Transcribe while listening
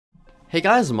Hey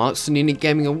guys, I'm Mark from Unique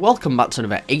Gaming and welcome back to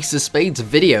another Ace of Spades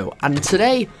video. And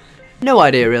today, no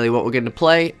idea really what we're going to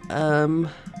play, but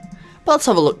let's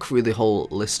have a look through the whole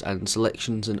list and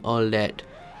selections and all that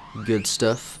good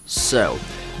stuff. So,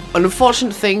 an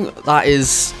unfortunate thing that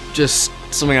is just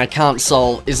something I can't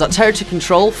solve is that territory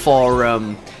control for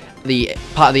the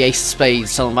part of the Ace of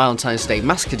Spades St. Valentine's Day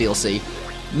Massacre DLC.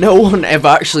 No one ever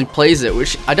actually plays it,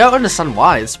 which I don't understand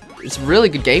why. It's a really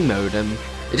good game mode and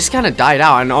it just kind of died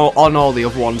out, and on all the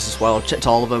other ones as well. I've checked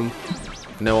all of them.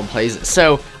 No one plays it,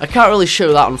 so I can't really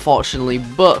show that unfortunately.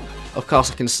 But of course,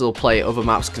 I can still play other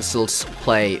maps. Can still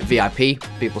play VIP.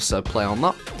 People still play on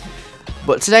that.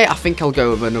 But today, I think I'll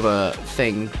go with another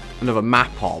thing, another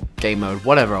map or game mode,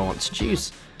 whatever I want to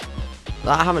choose.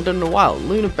 That I haven't done in a while.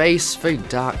 Lunar Base, very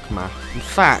dark map. In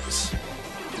fact,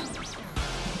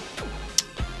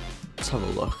 let's have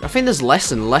a look. I think there's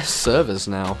less and less servers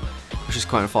now, which is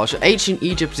quite unfortunate. Ancient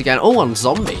Egypt again. Oh, on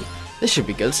zombie. This should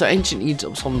be good. So Ancient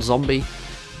Egypt on zombie.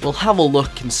 We'll have a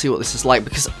look and see what this is like,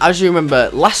 because as you remember,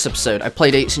 last episode I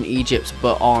played Ancient Egypt,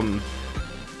 but on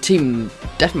Team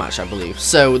Deathmatch, I believe.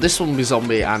 So this one will be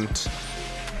zombie and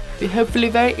be hopefully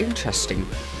very interesting.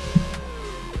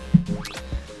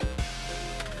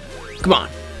 Come on,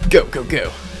 go, go,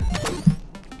 go.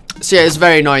 So yeah, it's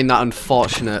very annoying, that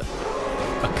unfortunate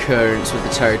occurrence with the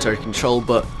territory control,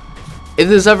 but if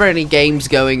there's ever any games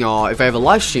going, or if I ever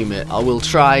live stream it, I will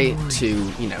try to,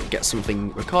 you know, get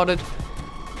something recorded,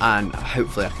 and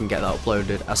hopefully I can get that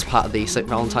uploaded as part of the St.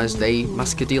 Valentine's Day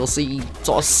Massacre DLC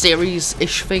sort of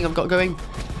series-ish thing I've got going.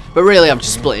 But really, I'm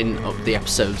just splitting up the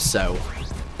episodes, so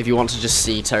if you want to just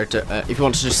see if you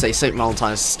want to just say St.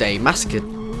 Valentine's Day Massacre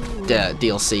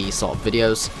DLC sort of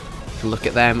videos, you can look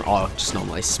at them, or just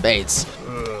normally Spades.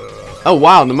 Oh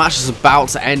wow, and the match is about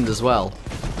to end as well.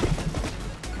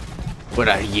 What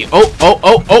are you? Oh, oh,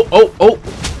 oh, oh, oh,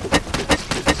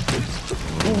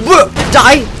 oh!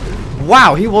 Die!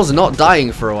 Wow, he was not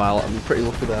dying for a while. I'm pretty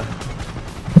lucky there.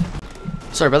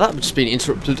 Sorry about that, I'm just being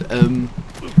interrupted.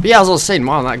 But yeah, as I was saying,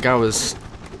 wow, that guy was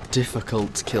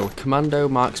difficult to kill. Commando,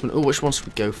 marksman. Oh, which one should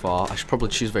we go for? I should probably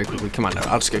choose very quickly. Commando.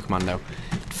 I'll just go commando.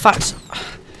 In fact,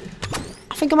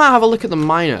 I think I might have a look at the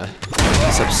minor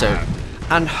this episode,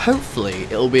 and hopefully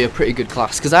it'll be a pretty good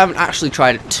class, because I haven't actually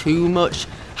tried it too much.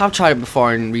 I've tried it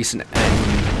before in recent,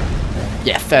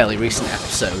 yeah, fairly recent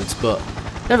episodes, but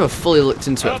never fully looked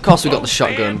into it. Of course, we've got the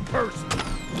shotgun.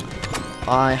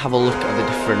 I have a look at the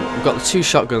different. We've got the two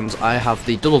shotguns. I have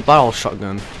the double barrel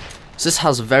shotgun. So this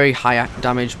has very high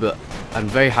damage, and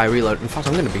very high reload. In fact,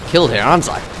 I'm going to be killed here, aren't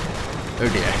I? Oh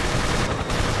dear.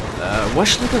 Where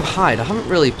should I go hide? I haven't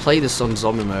really played this on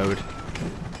zombie mode.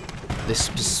 This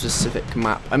specific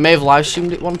map. I may have live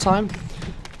streamed it one time.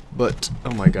 But,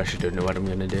 oh my gosh, I don't know what I'm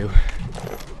gonna do.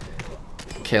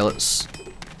 Okay, let's...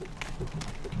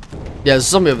 Yeah, there's a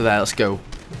zombie over there, let's go.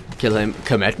 Kill him.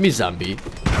 Come at me, zombie.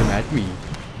 Come at me.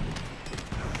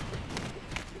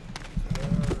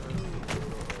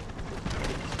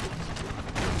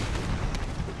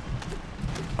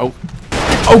 Oh.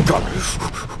 Oh god!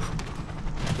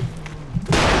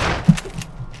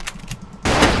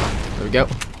 There we go.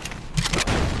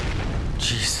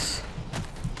 Jesus.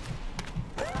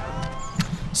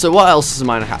 So what else does the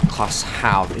minor class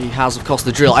have? He has, of course,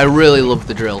 the drill. I really love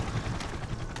the drill.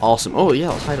 Awesome. Oh, yeah,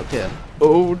 let's hide up here.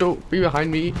 Oh, don't be behind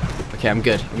me. Okay, I'm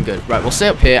good. I'm good. Right, we'll stay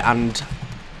up here, and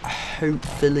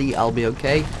hopefully I'll be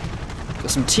okay. Got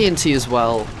some TNT as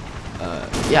well.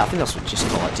 Yeah, I think that's what you just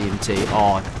call it, TNT,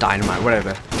 or dynamite,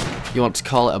 whatever you want to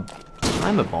call it. A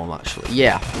timer bomb, actually.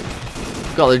 Yeah.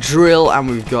 We've got the drill, and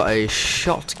we've got a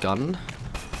shotgun.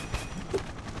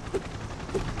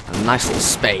 A nice little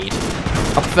spade.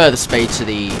 I prefer the spade to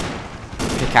the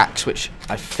pickaxe, which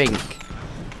I think...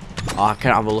 Oh, I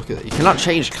can't have a look at it. You cannot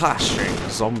change class during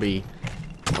zombie...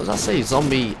 What does that say?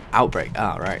 Zombie outbreak.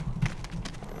 Ah, right.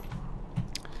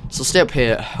 So stay up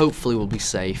here. Hopefully we'll be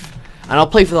safe. And I'll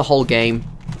play for the whole game.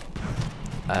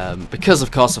 Because,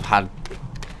 of course, I've had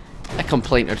a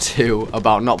complaint or two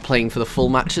about not playing for the full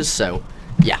matches. So,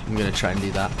 yeah, I'm going to try and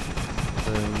do that.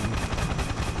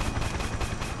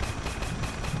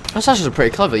 That's actually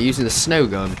pretty clever, using the snow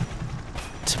gun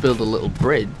to build a little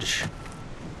bridge,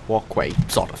 walkway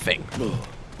sort of thing.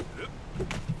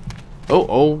 Oh,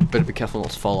 oh, better be careful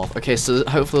not to fall off. Okay, so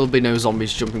hopefully there'll be no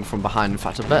zombies jumping from behind. In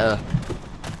fact,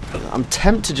 I'm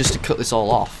tempted just to cut this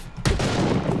all off.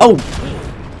 Oh!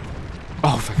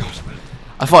 Oh my god.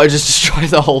 I thought I'd just destroy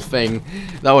the whole thing.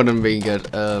 That wouldn't have been good.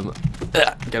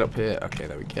 Get up here. Okay,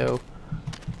 there we go.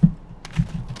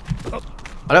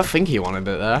 I don't think he wanted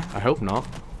it there. I hope not.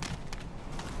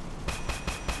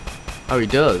 Oh, he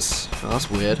does. Oh,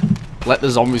 that's weird. Let the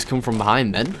zombies come from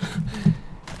behind then.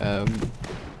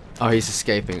 Oh, he's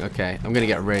escaping. Okay, I'm gonna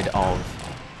get rid of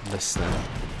this then.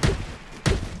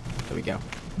 There we go.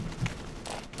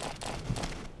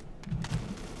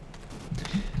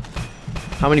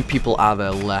 How many people are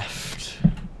there left?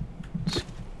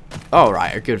 Oh,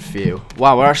 right, a good few.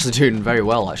 Wow, we're actually doing very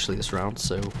well, actually, this round,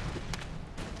 so...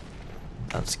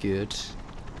 That's good.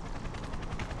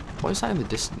 What is that in the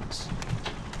distance?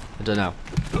 I don't know.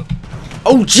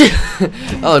 Oh,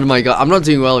 oh my god, I'm not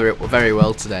doing very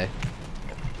well today.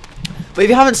 But if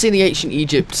you haven't seen the Ancient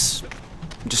Egypt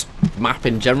just map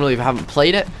in general, if you haven't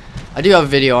played it, I do have a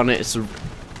video on it. It's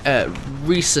a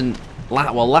recent,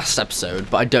 last episode,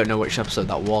 but I don't know which episode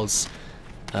that was.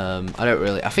 I don't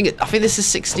really. I think this is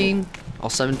 16 or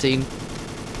 17.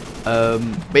 But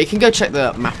you can go check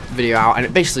the map video out, and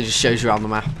it basically just shows you around the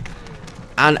map.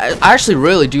 And I actually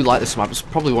really do like this map. It's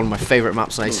probably one of my favourite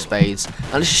maps on Ace of Spades.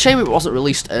 And it's a shame it wasn't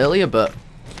released earlier, but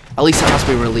at least it has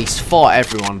been released for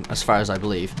everyone, as far as I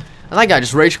believe. And that guy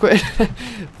just rage quit,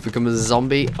 become a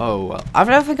zombie. Oh, well, I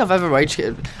don't think I've ever rage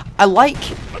quit. I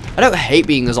don't hate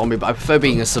being a zombie, but I prefer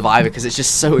being a survivor because it's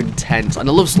just so intense. And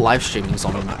I love live streaming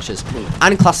zombie matches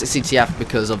and classic CTF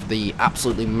because of the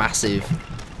absolutely massive.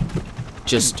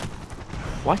 Just,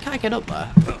 why can't I get up there?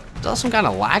 Is that some kind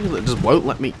of lag that just won't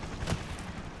let me?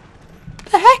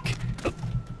 What the heck?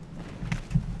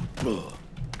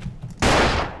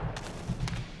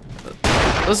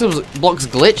 Those blocks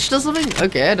glitched or something?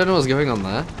 Okay, I don't know what's going on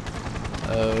there.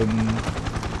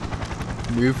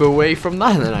 Move away from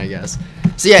that then, I guess.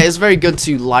 So yeah, it's very good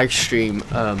to live stream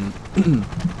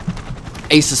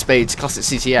Ace of Spades Classic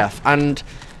CTF. And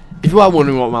if you are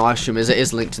wondering what my live stream is, it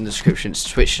is linked in the description. It's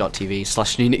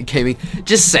twitch.tv/NewNickGaming.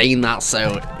 Just saying that,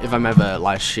 so if I'm ever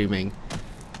live streaming,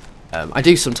 I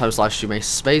do sometimes live stream Ace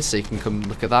of Spades, so you can come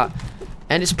look at that.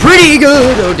 And it's pretty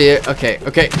good. Oh dear. Okay,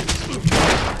 okay.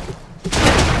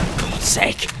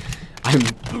 Sake. I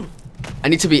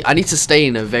need to stay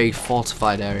in a very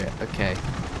fortified area. Okay.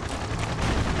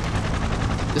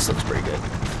 This looks pretty good.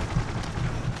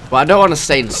 But I don't want to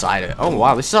stay inside it. Oh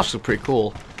wow, this is actually pretty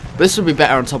cool. But this would be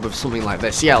better on top of something like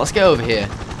this. Yeah, let's go over here.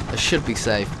 I should be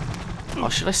safe. Or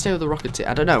should I stay with the Rocketeer?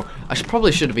 I don't know. I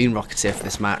probably should have been Rocketeer for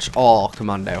this match, or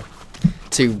Commando.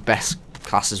 Two best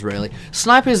classes really.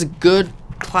 Sniper is a good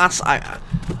class.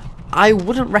 I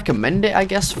wouldn't recommend it, I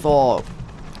guess, for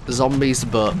zombies,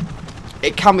 but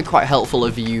it can be quite helpful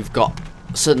if you've got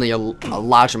certainly a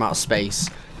large amount of space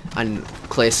and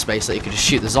clear space that you could just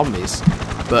shoot the zombies.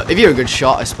 But if you're a good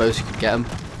shot, I suppose you could get them.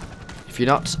 If you're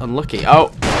not, unlucky.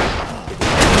 Oh!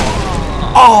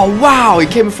 Oh wow! He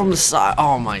came from the side.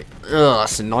 Oh my! Ugh,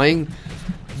 that's annoying.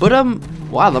 But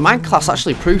wow, the man class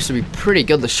actually proves to be pretty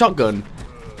good. The shotgun,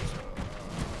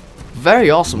 very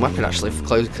awesome weapon actually for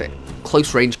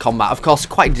close range combat. Of course,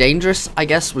 quite dangerous, I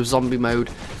guess, with zombie mode,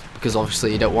 because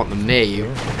obviously you don't want them near you.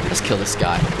 Let's kill this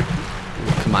guy.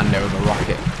 Commando with a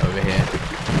rocket over here.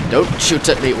 Don't shoot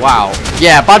at me. Wow.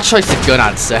 Yeah, bad choice of gun,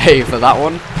 I'd say, for that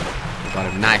one.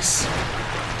 Got him. Nice.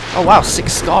 Oh, wow.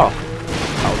 6 score.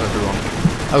 That was everyone.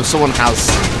 Oh, someone has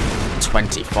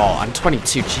 24 and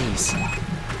 22. Jeez.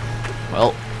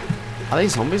 Well, are they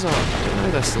zombies or... I don't know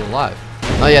if they're still alive.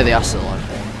 Oh, yeah, they are still alive.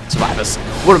 Survivors.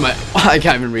 What am I? I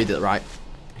can't even read it right.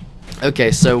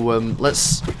 Okay, so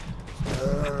let's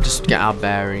just get our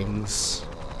bearings.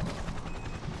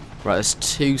 Right, there's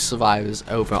 2 survivors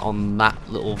over on that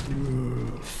little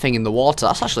thing in the water.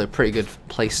 That's actually a pretty good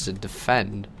place to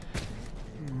defend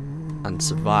and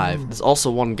survive. There's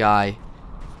also one guy.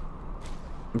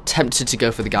 I'm tempted to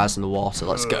go for the guys in the water.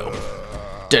 Let's go.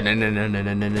 Zombie man,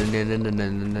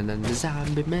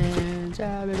 zombie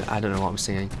man. I don't know what I'm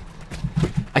singing.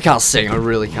 I can't sing. I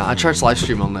really can't. I tried to live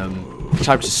stream on them. I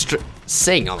tried to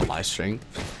sing on the live stream.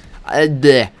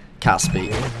 Can't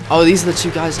speak. Oh, these are the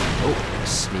 2 guys. Oh,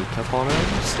 sneak up on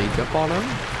him. Sneak up on him.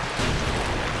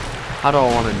 How do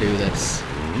I want to do this?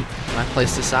 Can I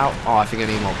place this out? Oh, I think I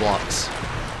need more blocks.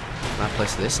 Can I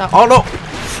place this out? Oh, no!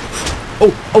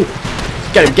 Oh, oh!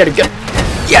 Get him, get him, get him!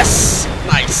 Yes!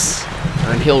 Nice!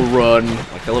 And he'll run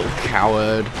like a little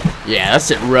coward. Yeah, that's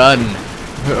it. Run!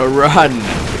 Run!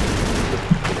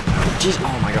 Jeez,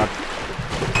 oh my god.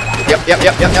 Yep.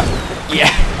 Yeah.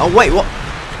 Oh, wait, what?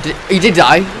 He did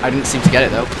die. I didn't seem to get it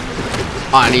though.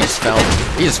 Oh, and he just fell.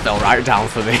 He just fell right down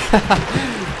for me.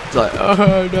 It's like,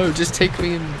 oh no, just take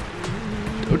me and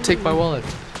don't take my wallet.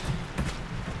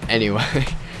 Anyway,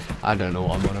 I don't know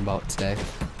what I'm on about today.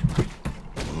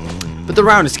 But the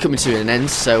round is coming to an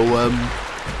end, so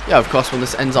yeah, of course, when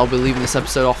this ends, I'll be leaving this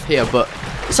episode off here. But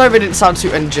sorry if it didn't sound too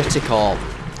energetic or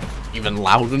even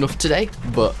loud enough today.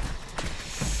 But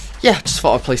yeah, just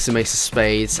thought I'd play some Ace of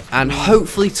Spades, and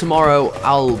hopefully tomorrow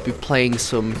I'll be playing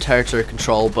some Territory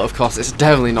Control, but of course it's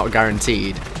definitely not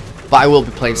guaranteed. But I will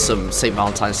be playing some St.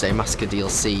 Valentine's Day Massacre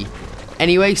DLC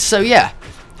anyway, so yeah,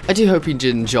 I do hope you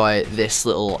did enjoy this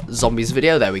little zombies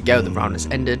video. There we go, the round has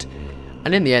ended,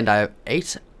 and in the end I have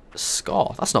 8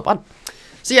 score. That's not bad.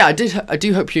 So yeah, I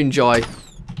do hope you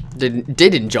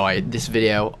did enjoy this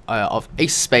video of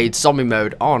Ace of Spades zombie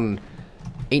mode on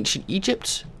Ancient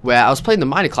Egypt, where I was playing the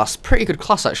minor class. Pretty good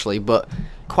class actually, but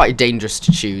quite dangerous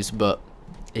to choose. But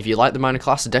if you like the minor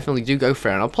class, definitely do go for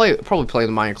it. And I'll probably play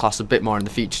the minor class a bit more in the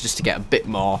future, just to get a bit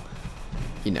more,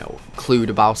 you know, clued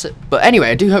about it. But anyway,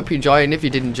 I do hope you enjoy, and if you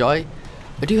did enjoy,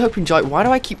 I do hope you enjoyed. Why do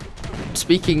I keep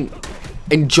speaking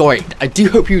enjoyed? I do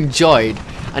hope you enjoyed,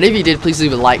 and if you did, please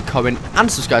leave a like, comment,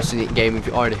 and subscribe to the game if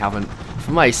you already haven't,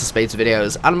 for my Ace of Spades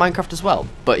videos and Minecraft as well.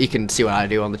 But you can see what I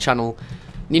do on the channel,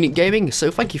 Unique Gaming.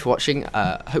 So thank you for watching.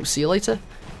 Hope to see you later.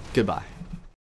 Goodbye.